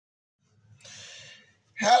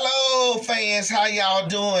Hello, fans. How y'all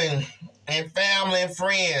doing? And family and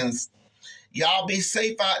friends. Y'all be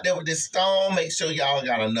safe out there with this storm. Make sure y'all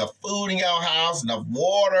got enough food in y'all house, enough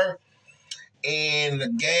water,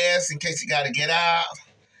 and gas in case you got to get out.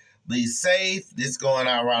 Be safe. This going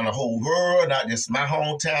on around the whole world, not just my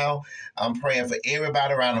hometown. I'm praying for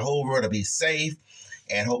everybody around the whole world to be safe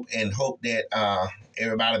and hope that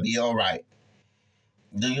everybody be all right.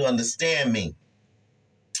 Do you understand me?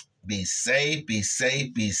 Be safe, be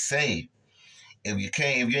safe, be safe. If you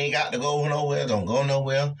ain't got to go nowhere, don't go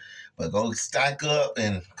nowhere. But go stack up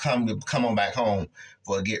and come on back home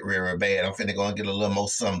before it get real bad. I'm finna go and get a little more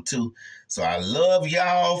something too. So I love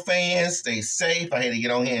y'all, fans. Stay safe. I had to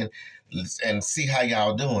get on here and see how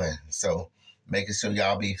y'all doing. So making sure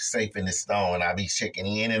y'all be safe in this storm. I'll be checking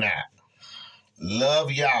in and out.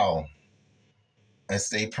 Love y'all. And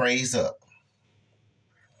stay praised up.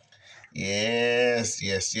 Yes,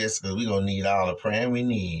 because we're going to need all the praying we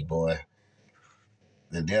need, boy.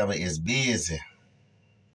 The devil is busy.